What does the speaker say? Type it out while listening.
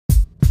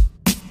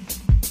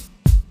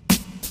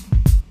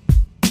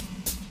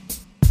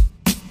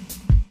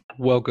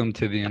Welcome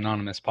to the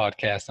Anonymous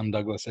Podcast. I'm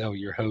Douglas L.,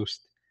 your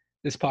host.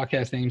 This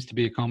podcast aims to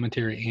be a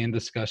commentary and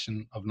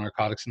discussion of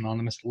Narcotics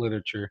Anonymous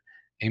literature,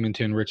 aiming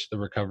to enrich the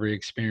recovery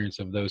experience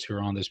of those who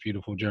are on this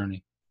beautiful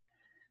journey.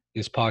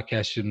 This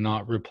podcast should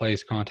not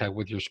replace contact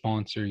with your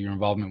sponsor, your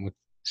involvement with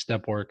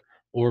step work,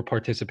 or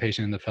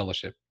participation in the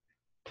fellowship.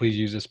 Please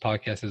use this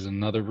podcast as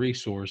another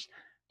resource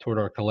toward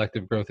our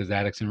collective growth as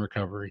addicts in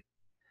recovery.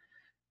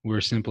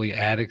 We're simply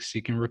addicts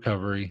seeking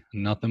recovery,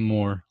 nothing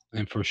more,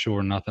 and for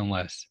sure, nothing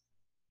less.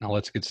 Now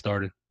let's get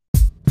started.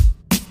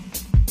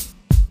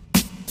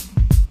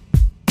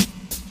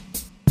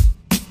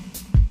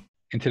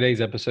 In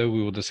today's episode,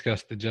 we will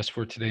discuss the Just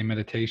for Today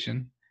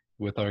meditation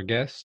with our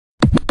guest,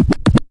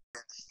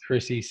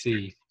 Crissy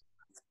C.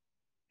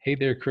 Hey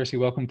there, Crissy.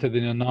 Welcome to the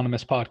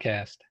Anonymous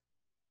Podcast.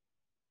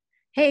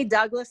 Hey,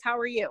 Douglas. How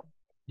are you?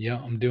 Yeah,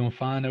 I'm doing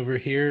fine over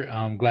here.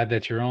 I'm glad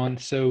that you're on.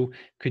 So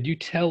could you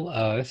tell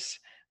us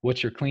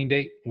what's your clean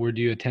date? Where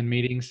do you attend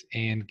meetings?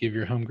 And give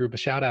your home group a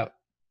shout out.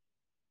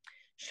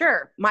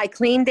 Sure. My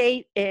clean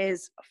date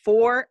is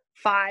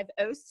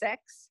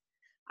 4/5/06.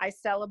 I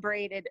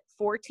celebrated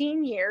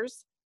 14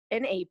 years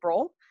in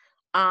April.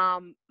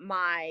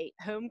 My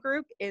home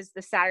group is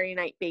the Saturday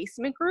Night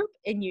Basement group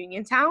in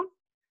Uniontown.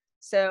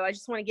 So I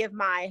just want to give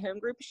my home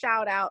group a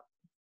shout out.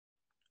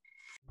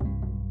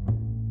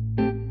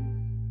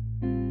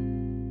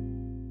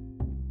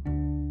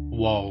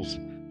 Walls,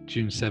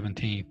 June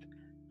 17th.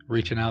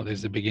 Reaching out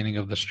is the beginning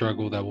of the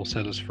struggle that will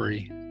set us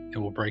free. It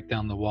will break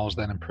down the walls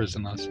that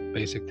imprison us.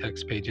 Basic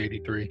text, page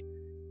 83.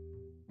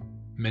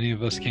 Many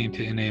of us came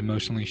to NA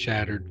emotionally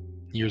shattered.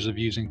 Years of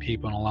using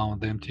people and allowing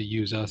them to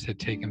use us had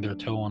taken their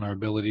toll on our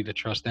ability to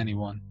trust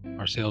anyone,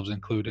 ourselves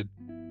included.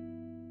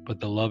 But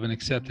the love and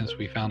acceptance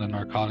we found in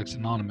Narcotics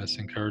Anonymous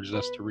encouraged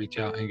us to reach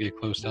out and get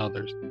close to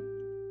others.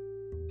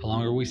 The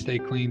longer we stay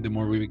clean, the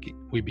more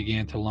we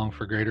began to long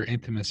for greater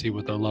intimacy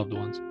with our loved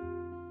ones.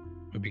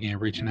 We began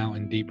reaching out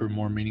in deeper,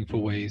 more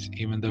meaningful ways,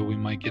 even though we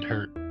might get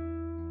hurt.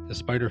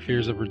 Despite our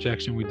fears of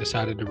rejection, we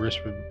decided to risk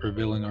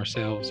revealing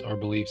ourselves, our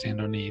beliefs, and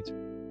our needs.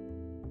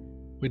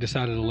 We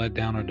decided to let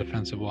down our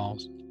defensive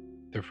walls.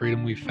 The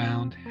freedom we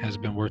found has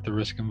been worth the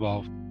risk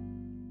involved.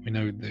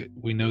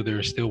 We know there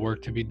is still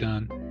work to be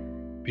done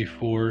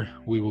before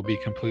we will be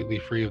completely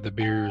free of the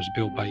barriers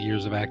built by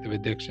years of active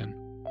addiction.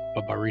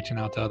 But by reaching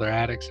out to other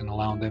addicts and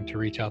allowing them to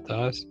reach out to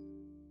us,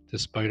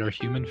 despite our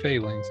human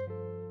failings,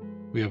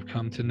 we have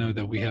come to know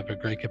that we have a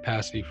great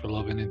capacity for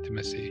love and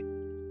intimacy.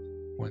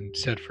 When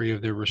set free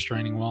of their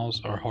restraining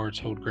walls, our hearts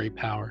hold great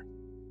power.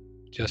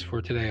 Just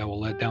for today, I will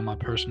let down my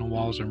personal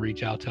walls and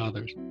reach out to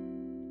others.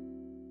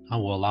 I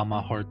will allow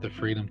my heart the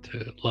freedom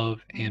to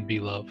love and be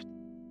loved.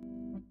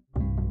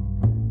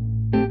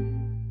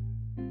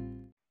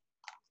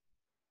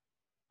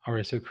 All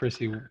right, so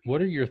Crissy, what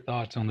are your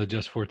thoughts on the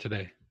Just for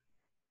Today?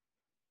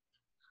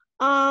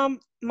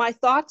 My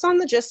thoughts on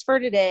the Just for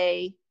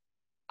Today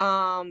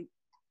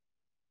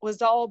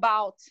was all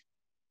about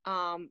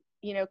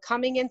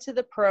coming into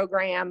the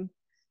program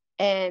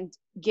and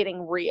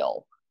getting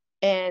real.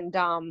 And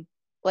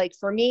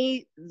for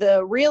me,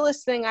 the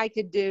realest thing I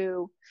could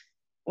do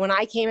when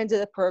I came into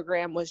the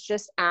program was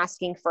just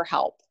asking for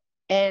help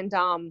and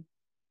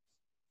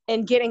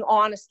getting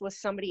honest with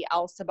somebody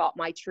else about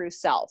my true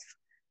self.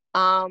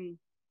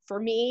 For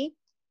me,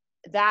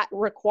 that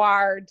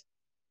required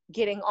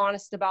getting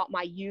honest about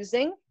my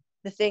using,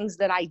 the things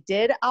that I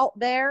did out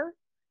there,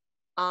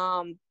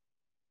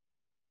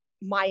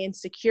 my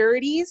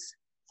insecurities,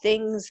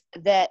 things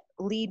that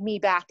lead me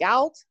back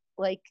out,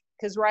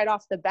 because right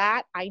off the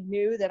bat, I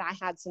knew that I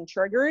had some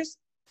triggers,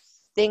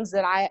 things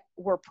that I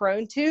were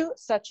prone to,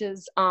 such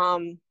as,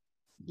 my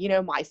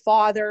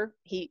father,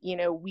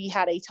 we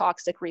had a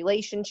toxic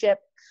relationship.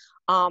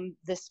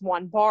 This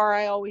one bar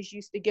I always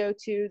used to go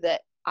to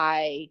that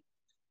I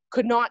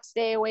could not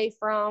stay away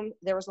from.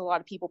 There was a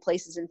lot of people,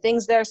 places, and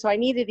things there. So I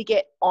needed to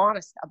get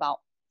honest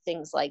about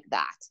things like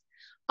that.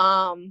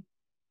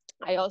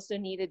 I also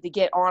needed to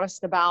get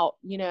honest about,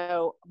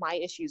 my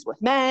issues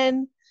with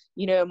men,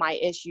 my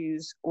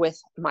issues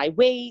with my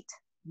weight,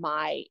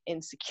 my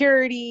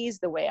insecurities,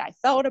 the way I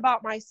felt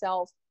about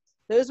myself.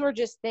 Those were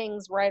just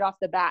things right off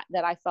the bat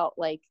that I felt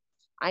like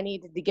I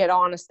needed to get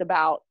honest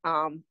about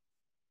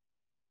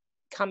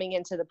coming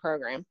into the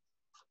program.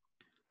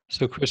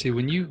 So Crissy,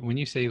 when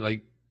you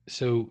say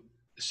so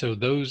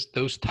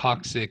those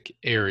toxic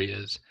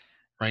areas,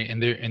 right?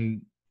 And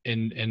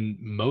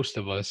most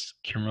of us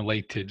can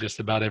relate to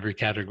just about every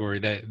category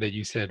that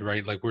you said,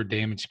 right? Like we're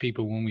damaged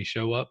people when we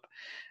show up,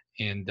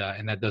 and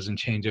that doesn't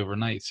change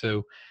overnight.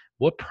 So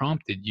what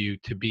prompted you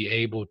to be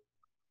able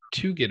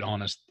to get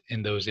honest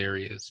in those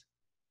areas?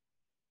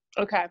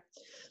 Okay.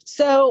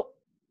 So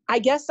I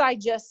guess I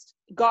just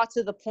got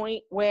to the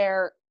point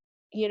where,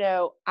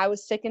 I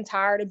was sick and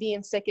tired of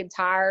being sick and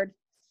tired.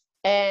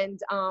 And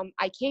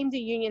I came to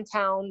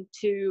Uniontown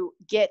to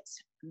get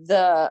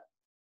the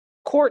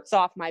courts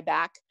off my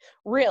back.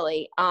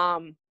 Really,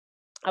 I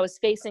was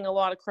facing a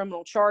lot of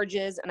criminal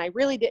charges, and I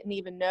really didn't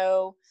even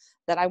know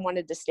that I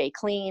wanted to stay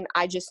clean.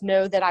 I just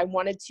know that I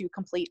wanted to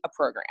complete a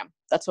program.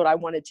 That's what I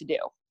wanted to do.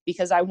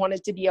 because I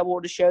wanted to be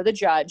able to show the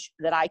judge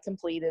that I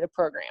completed a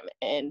program.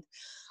 And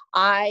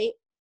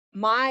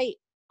my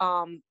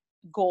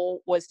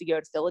goal was to go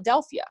to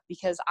Philadelphia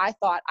because I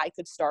thought I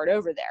could start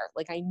over there.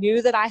 Like, I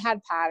knew that I had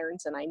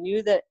patterns and I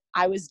knew that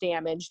I was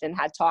damaged and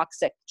had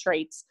toxic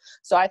traits.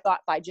 So I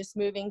thought by just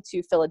moving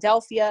to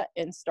Philadelphia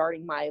and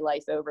starting my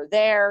life over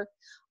there,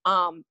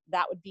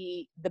 that would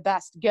be the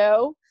best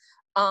go.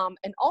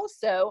 And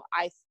also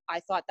I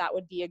thought that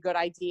would be a good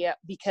idea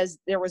because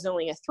there was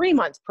only a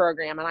 3-month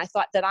program. And I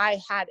thought that I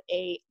had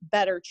a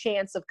better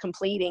chance of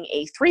completing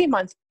a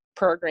 3-month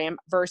program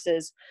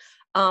versus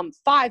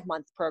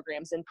 5-month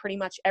programs. And pretty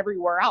much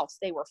everywhere else,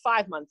 they were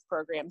 5-month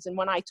programs. And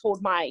when I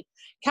told my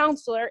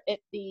counselor at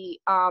the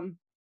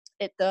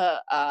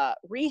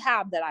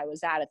rehab that I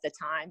was at the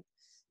time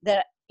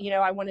that,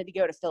 I wanted to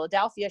go to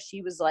Philadelphia,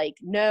 she was like,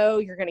 no,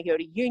 you're going to go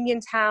to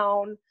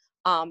Uniontown.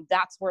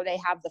 That's where they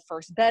have the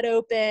first bed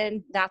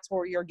open. That's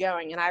where you're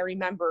going. And I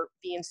remember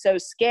being so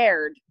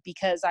scared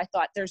because I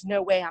thought there's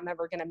no way I'm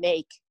ever going to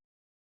make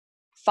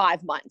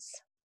 5 months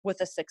with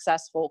a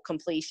successful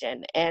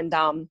completion. And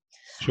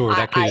Sure,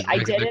 I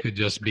did that it. could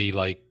just be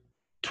like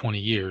 20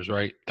 years,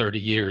 right? 30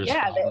 years.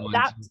 Yeah, 5 months,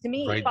 that to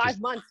me, right? 5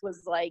 Just months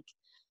was like,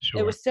 it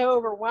sure. was so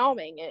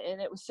overwhelming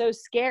and it was so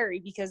scary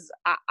because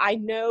I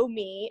know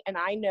me and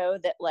I know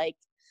that, like,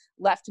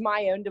 left to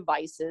my own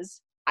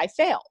devices, I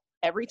fail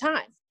every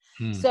time.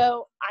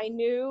 So I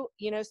knew,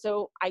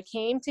 so I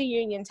came to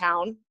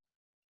Uniontown,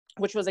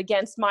 which was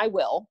against my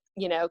will,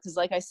 because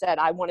like I said,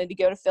 I wanted to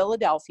go to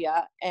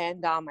Philadelphia,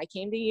 and I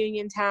came to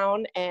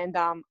Uniontown, and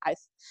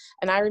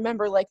I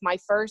remember, like, I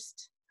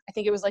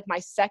think it was like my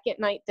second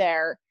night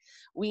there,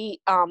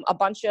 a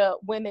bunch of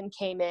women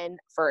came in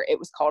it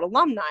was called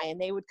alumni,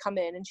 and they would come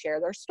in and share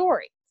their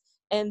story.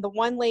 And the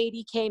one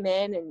lady came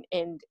in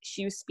and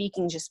she was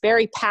speaking just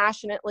very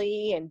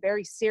passionately and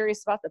very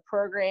serious about the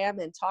program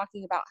and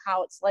talking about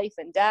how it's life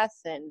and death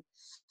and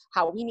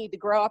how we need to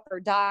grow up or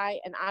die.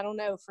 And I don't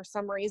know, for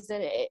some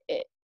reason, it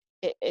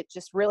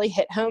just really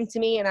hit home to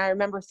me. And I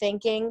remember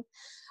thinking,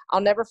 I'll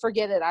never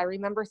forget it. I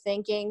remember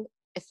thinking,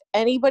 if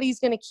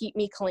anybody's going to keep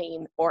me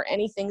clean or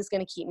anything's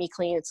going to keep me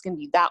clean, it's going to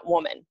be that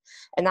woman.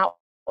 And that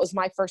was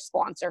my first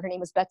sponsor. Her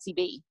name was Betsy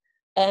B.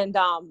 And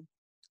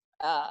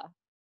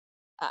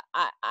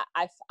I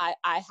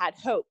had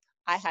hope.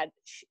 I had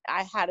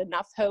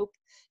enough hope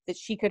that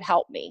she could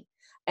help me.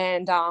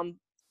 And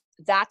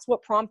that's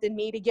what prompted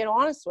me to get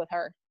honest with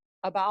her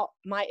about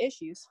my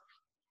issues.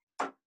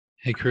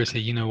 Hey,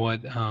 Crissy, you know what?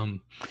 I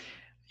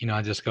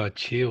just got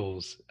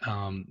chills.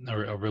 I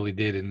really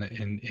did,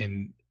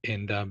 and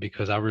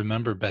because I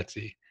remember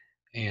Betsy,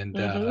 and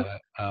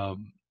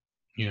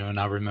and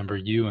I remember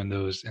you in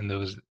those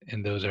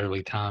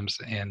early times,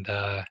 and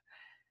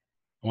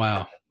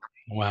wow,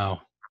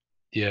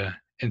 yeah.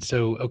 And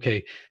so,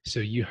 okay,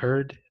 so you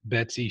heard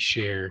Betsy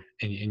share,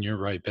 and you're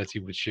right, Betsy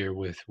would share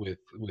with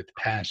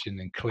passion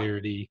and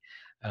clarity.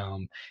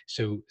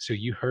 So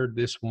you heard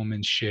this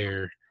woman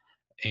share,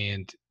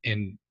 and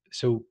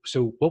so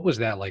what was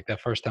that like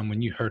that first time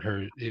when you heard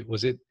her?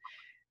 Was it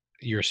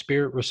your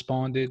spirit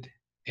responded,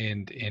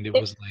 and it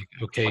was like,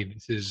 okay,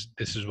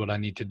 this is what I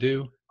need to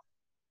do?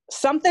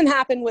 Something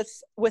happened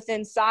with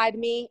inside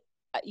me,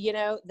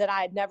 that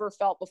I had never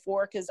felt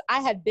before, because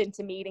I had been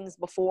to meetings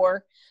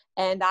before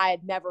and I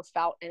had never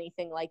felt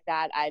anything like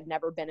that. I had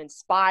never been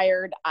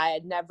inspired. I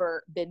had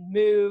never been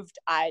moved.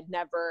 I'd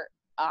never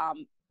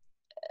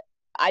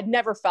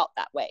felt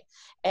that way.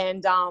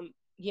 And,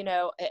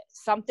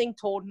 something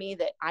told me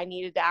that I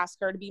needed to ask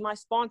her to be my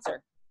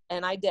sponsor.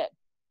 And I did.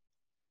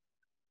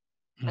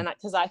 And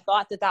because I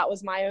thought that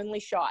was my only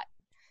shot.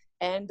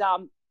 And,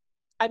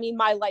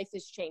 my life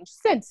has changed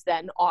since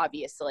then,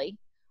 obviously.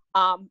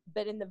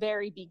 But in the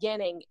very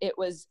beginning, it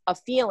was a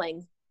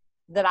feeling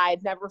that I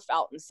had never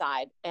felt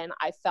inside. And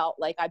I felt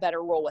like I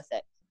better roll with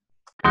it.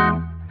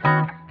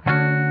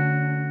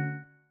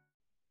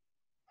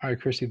 All right,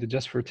 Crissy, the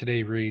Just for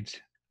Today reads,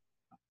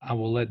 I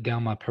will let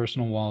down my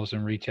personal walls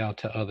and reach out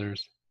to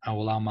others. I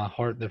will allow my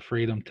heart the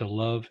freedom to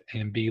love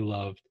and be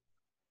loved.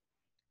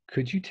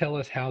 Could you tell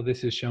us how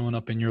this is showing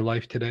up in your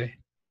life today?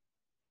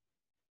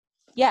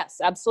 Yes,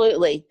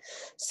 absolutely.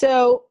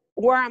 So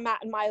where I'm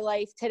at in my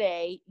life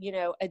today,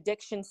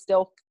 addiction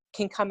still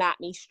can come at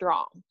me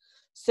strong.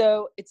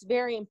 So it's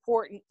very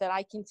important that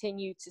I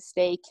continue to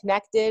stay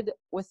connected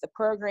with the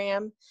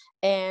program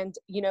and,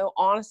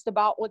 honest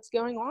about what's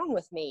going on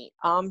with me,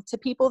 to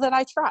people that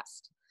I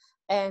trust.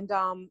 And,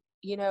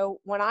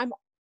 when I'm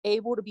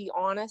able to be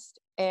honest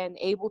and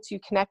able to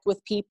connect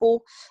with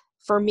people,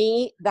 for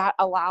me, that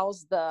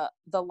allows the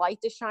light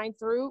to shine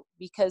through,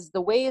 because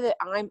the way that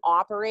I'm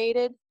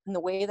operated and the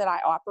way that I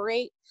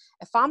operate,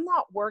 if I'm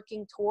not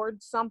working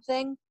towards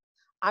something,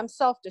 I'm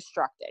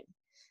self-destructing.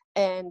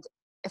 And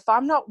if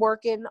I'm not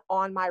working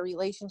on my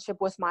relationship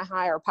with my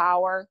higher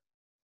power,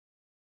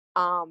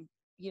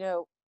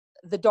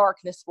 the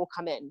darkness will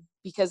come in,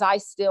 because I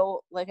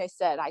still, like I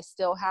said, I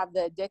still have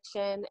the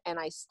addiction, and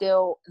I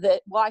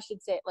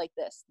should say it like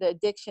this: the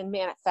addiction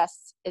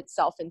manifests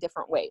itself in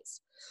different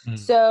ways.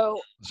 So,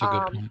 that's a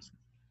good point.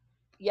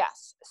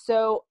 yes.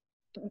 So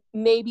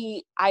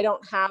maybe I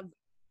don't have,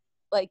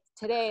 like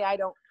today, I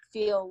don't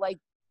feel like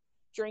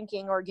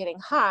drinking or getting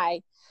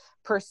high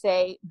per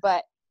se,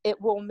 but it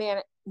will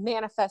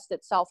manifest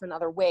itself in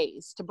other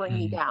ways to bring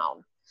me Mm.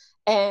 down.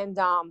 And,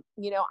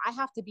 I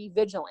have to be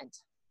vigilant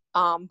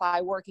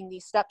by working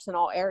these steps in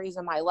all areas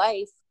of my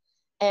life.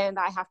 And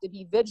I have to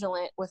be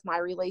vigilant with my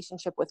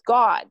relationship with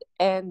God.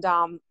 And,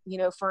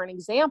 for an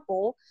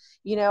example,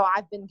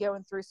 I've been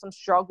going through some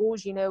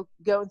struggles,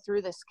 going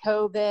through this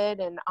COVID,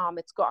 and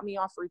it's got me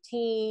off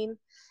routine.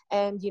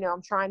 And,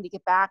 I'm trying to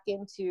get back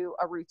into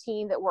a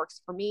routine that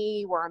works for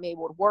me, where I'm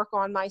able to work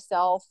on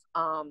myself.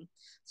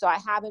 So I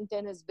haven't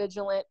been as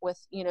vigilant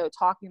with,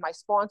 talking to my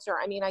sponsor.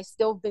 I mean, I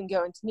still have been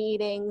going to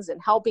meetings and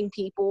helping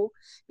people,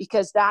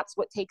 because that's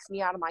what takes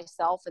me out of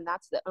myself. And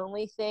that's the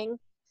only thing,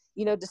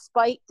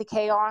 despite the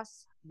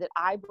chaos that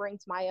I bring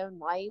to my own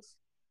life,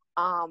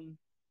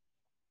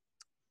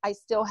 I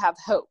still have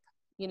hope,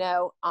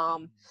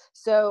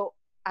 So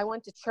I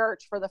went to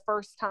church for the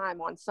first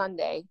time on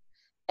Sunday,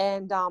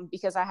 and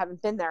because I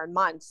haven't been there in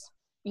months,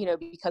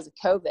 because of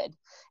COVID.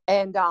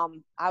 And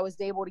I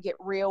was able to get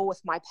real with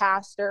my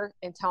pastor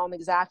and tell him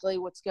exactly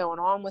what's going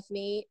on with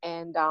me,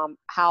 and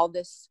how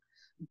this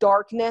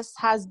darkness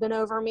has been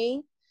over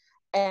me.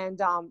 And,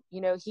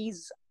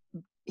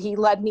 he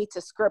led me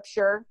to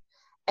scripture,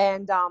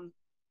 and, and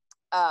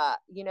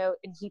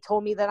he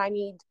told me that I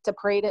need to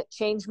pray to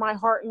change my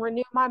heart and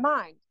renew my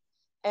mind.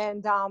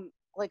 And,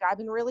 I've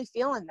been really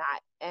feeling that.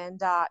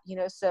 And,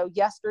 so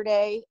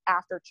yesterday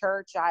after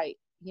church, I,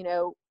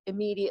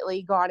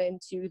 immediately got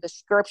into the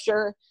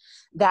scripture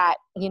that,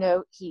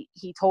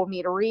 he told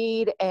me to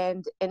read.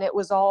 And it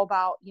was all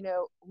about,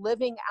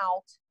 living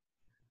out,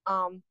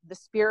 the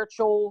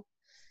spiritual,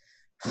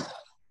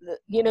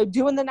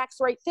 doing the next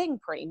right thing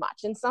pretty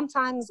much. And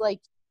sometimes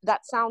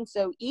that sounds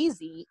so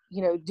easy,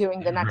 doing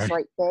the next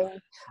Right. right thing.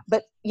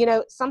 But,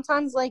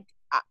 sometimes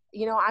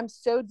I'm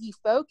so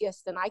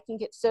defocused, and I can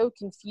get so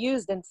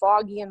confused and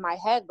foggy in my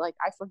head.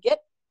 I forget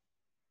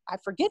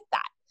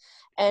that.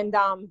 And,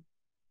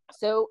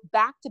 so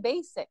back to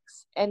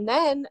basics. And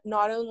then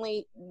not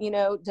only, did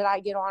I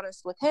get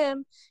honest with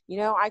him,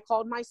 I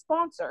called my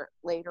sponsor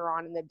later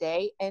on in the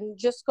day and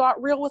just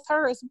got real with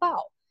her as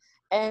well.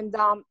 And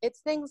it's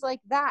things like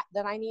that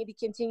I need to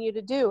continue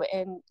to do.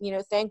 And,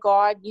 thank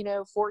God,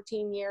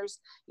 14 years,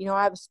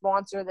 I have a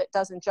sponsor that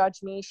doesn't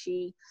judge me.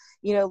 She,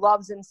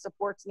 loves and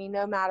supports me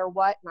no matter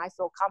what. And I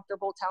feel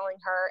comfortable telling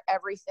her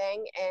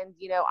everything. And,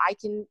 I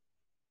can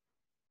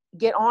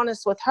get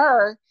honest with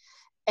her.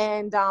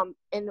 And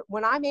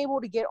when I'm able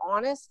to get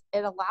honest,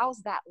 it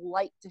allows that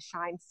light to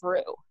shine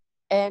through.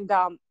 And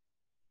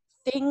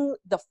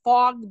the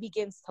fog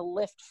begins to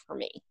lift for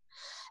me.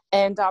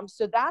 And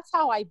so that's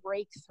how I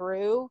break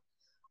through,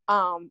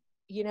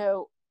 the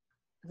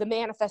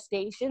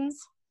manifestations,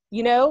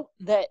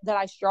 that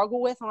I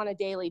struggle with on a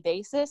daily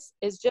basis,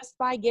 is just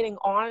by getting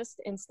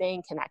honest and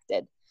staying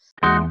connected.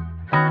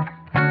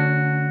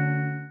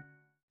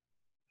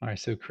 All right,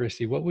 so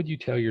Crissy, what would you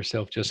tell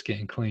yourself just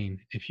getting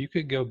clean? If you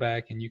could go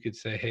back and you could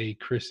say, hey,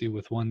 Crissy,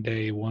 with 1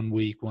 day, 1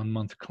 week, 1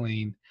 month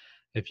clean,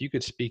 if you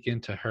could speak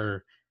into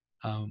her,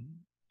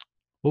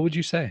 what would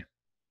you say?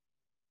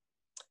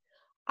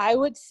 I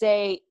would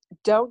say,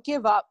 don't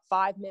give up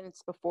 5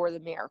 minutes before the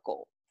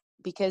miracle,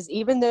 because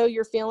even though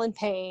you're feeling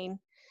pain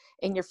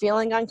and you're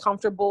feeling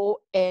uncomfortable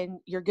and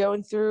you're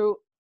going through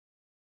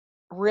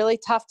really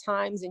tough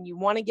times and you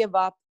want to give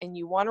up and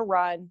you want to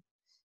run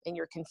and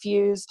you're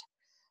confused,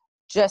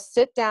 just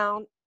sit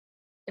down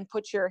and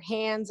put your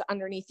hands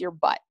underneath your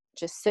butt.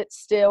 Just sit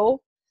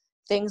still.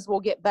 Things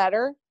will get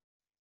better.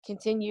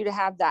 Continue to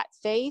have that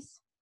faith.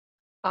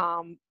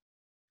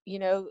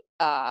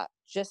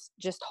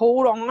 Just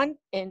hold on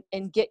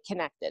and get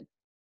connected.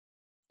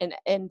 And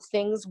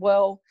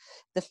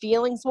the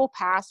feelings will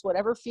pass.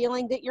 Whatever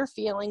feeling that you're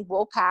feeling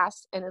will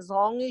pass. And as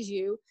long as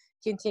you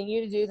continue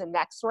to do the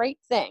next right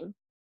thing,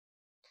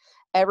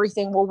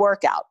 everything will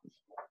work out.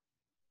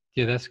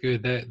 Yeah, that's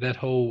good. That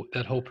whole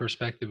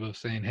perspective of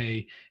saying,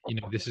 hey,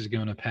 this is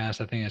going to pass.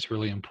 I think that's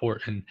really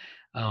important.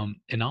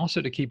 And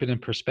also to keep it in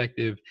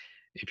perspective,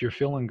 if you're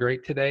feeling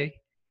great today,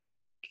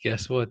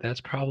 guess what?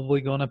 That's probably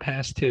going to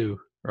pass too,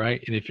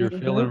 right? And if you're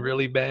feeling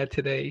really bad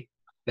today,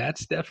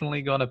 that's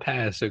definitely going to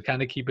pass. So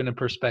kind of keep it in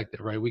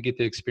perspective, right? We get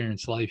to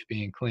experience life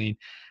being clean.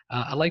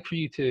 I'd like for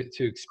you to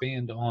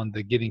expand on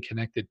the getting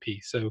connected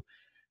piece. So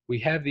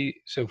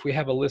if we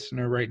have a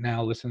listener right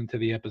now listening to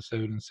the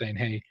episode and saying,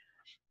 hey,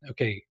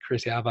 okay,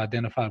 Crissy, I've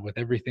identified with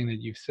everything that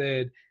you've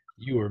said.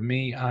 You are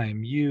me, I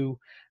am you.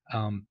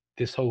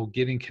 This whole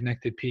getting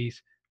connected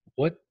piece,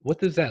 what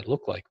does that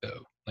look like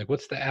though? Like,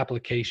 what's the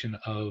application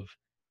of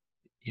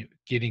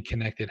getting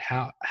connected?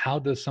 How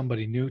does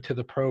somebody new to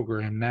the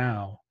program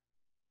now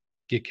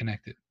get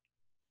connected?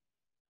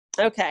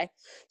 Okay.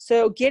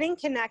 So getting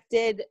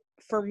connected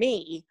for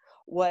me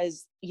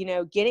was,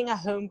 getting a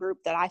home group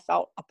that I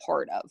felt a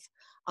part of.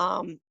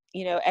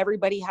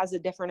 Everybody has a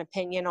different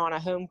opinion on a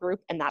home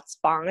group, and that's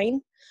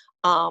fine.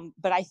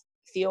 But I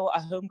feel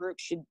a home group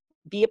should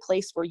be a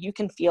place where you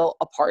can feel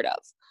a part of.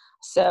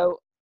 So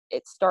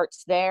it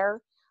starts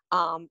there.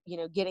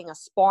 Getting a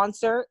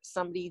sponsor,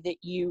 somebody that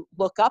you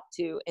look up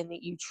to and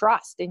that you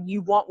trust and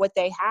you want what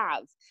they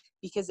have.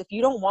 Because if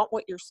you don't want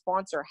what your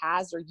sponsor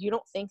has, or you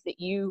don't think that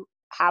you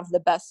have the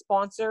best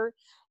sponsor,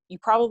 you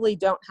probably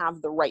don't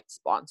have the right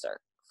sponsor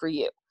for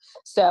you.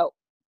 So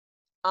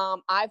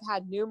I've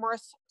had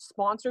numerous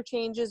sponsor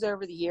changes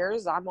over the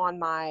years. I'm on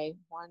my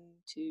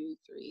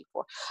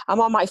I'm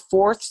on my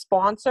fourth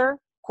sponsor.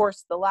 Of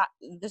course,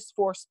 this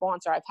fourth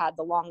sponsor I've had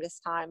the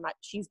longest time.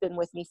 She's been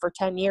with me for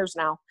 10 years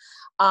now.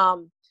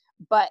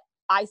 But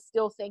I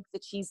still think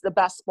that she's the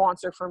best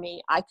sponsor for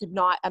me. I could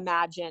not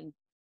imagine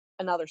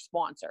another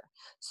sponsor.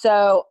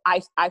 So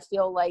I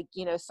feel like,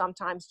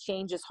 sometimes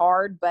change is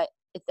hard, but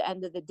at the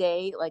end of the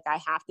day, like, I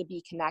have to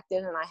be connected,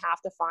 and I have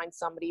to find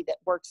somebody that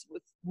works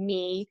with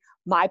me,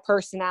 my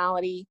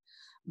personality,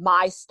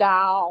 my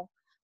style.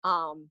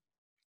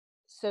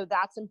 So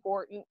that's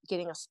important.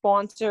 Getting a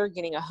sponsor,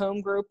 getting a home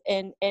group,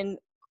 and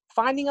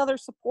finding other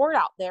support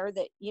out there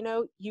that,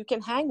 you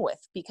can hang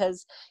with,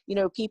 because,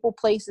 people,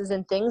 places,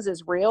 and things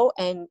is real.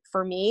 And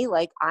for me,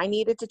 like, I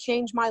needed to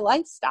change my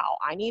lifestyle.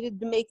 I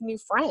needed to make new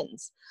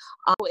friends.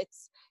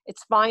 It's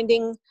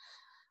finding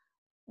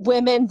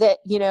women that,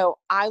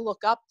 I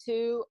look up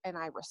to and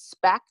I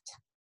respect,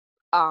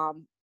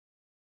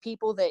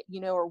 people that,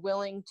 are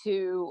willing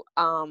to,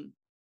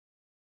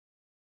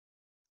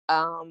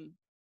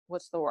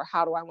 what's the word?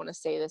 How do I want to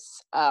say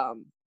this?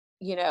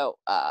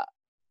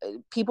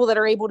 People that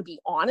are able to be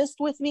honest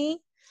with me,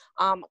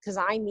 because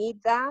I need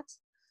that.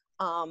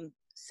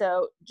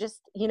 So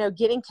just,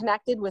 getting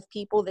connected with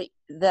people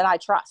that I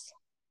trust.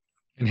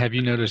 And have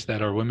you noticed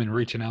that are women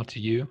reaching out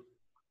to you?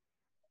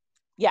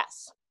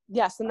 Yes.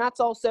 And that's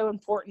also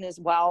important as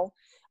well.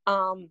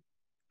 I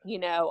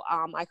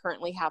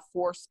currently have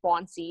 4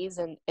 sponsees,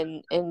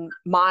 and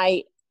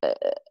my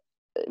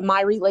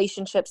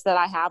relationships that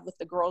I have with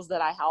the girls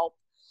that I help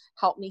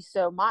me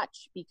so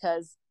much,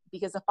 because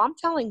if I'm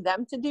telling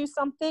them to do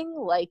something,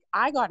 like,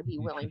 I got to be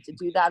willing to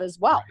do that as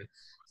well. Right.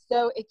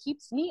 So it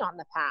keeps me on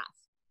the path.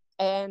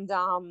 And,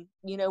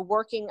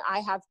 I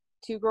have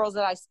 2 girls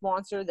that I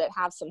sponsor that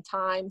have some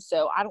time,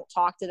 so I don't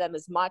talk to them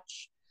as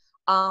much,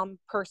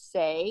 per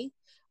se.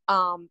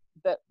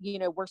 But,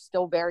 we're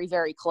still very,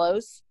 very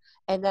close.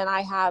 And then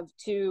I have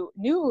 2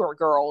 newer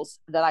girls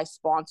that I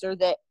sponsor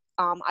that,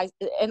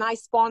 I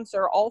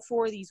sponsor all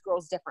 4 of these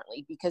girls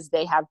differently, because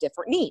they have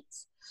different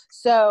needs.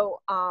 So,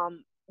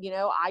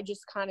 I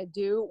just kind of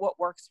do what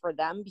works for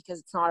them, because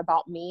it's not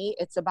about me.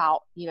 It's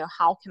about,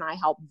 how can I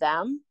help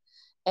them?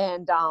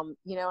 And,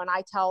 and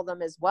I tell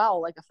them as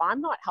well, like, if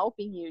I'm not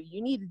helping you,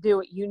 you need to do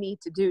what you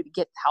need to do to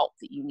get the help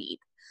that you need.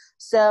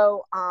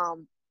 So,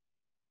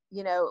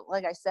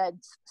 like I said,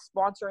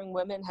 sponsoring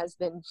women has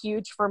been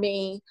huge for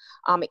me.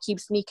 It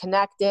keeps me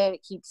connected.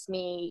 It keeps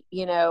me,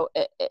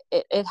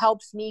 it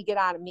helps me get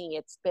out of me.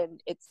 It's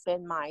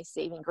been my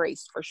saving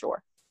grace for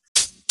sure.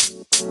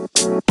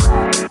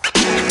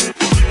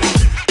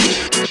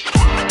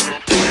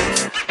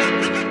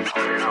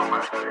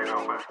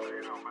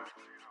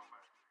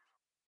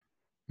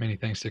 Many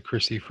thanks to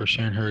Crissy for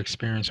sharing her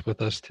experience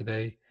with us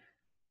today.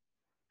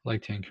 I'd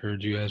like to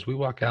encourage you, as we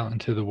walk out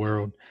into the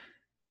world,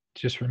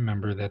 just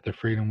remember that the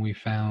freedom we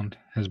found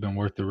has been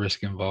worth the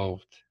risk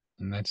involved.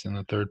 And that's in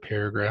the 3rd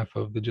paragraph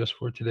of the Just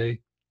For Today.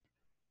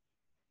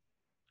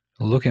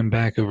 Looking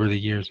back over the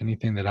years,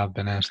 anything that I've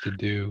been asked to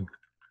do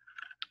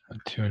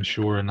to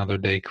ensure another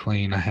day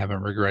clean, I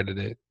haven't regretted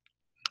it.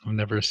 I've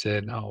never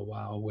said, oh,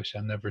 wow, I wish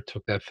I never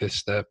took that 5th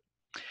step,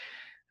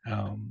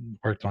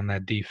 worked on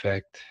that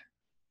defect,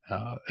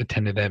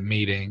 attended that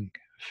meeting,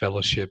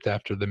 fellowshipped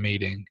after the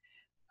meeting.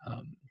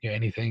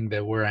 Anything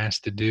that we're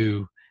asked to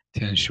do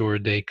to ensure a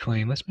day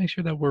clean, let's make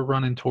sure that we're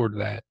running toward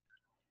that.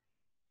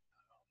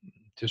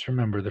 Just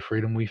remember, the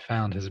freedom we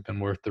found has been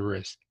worth the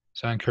risk.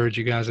 So I encourage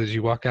you guys, as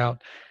you walk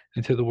out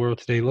into the world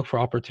today, look for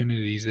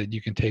opportunities that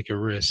you can take a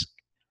risk,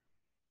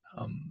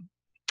 and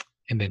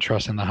then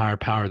trust in the higher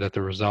power that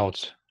the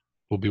results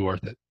will be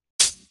worth it.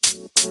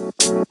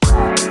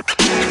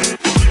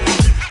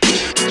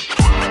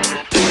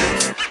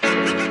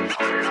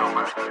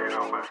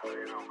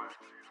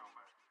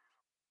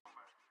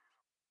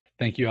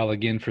 Thank you all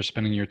again for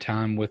spending your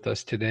time with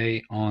us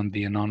today on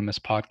the Anonymous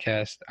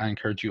Podcast. I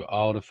encourage you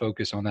all to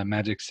focus on that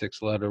magic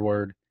 6-letter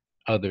word,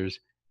 others,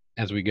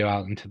 as we go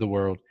out into the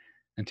world.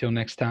 Until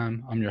next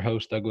time, I'm your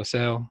host, Douglas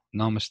L.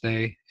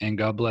 Namaste, and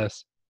God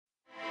bless.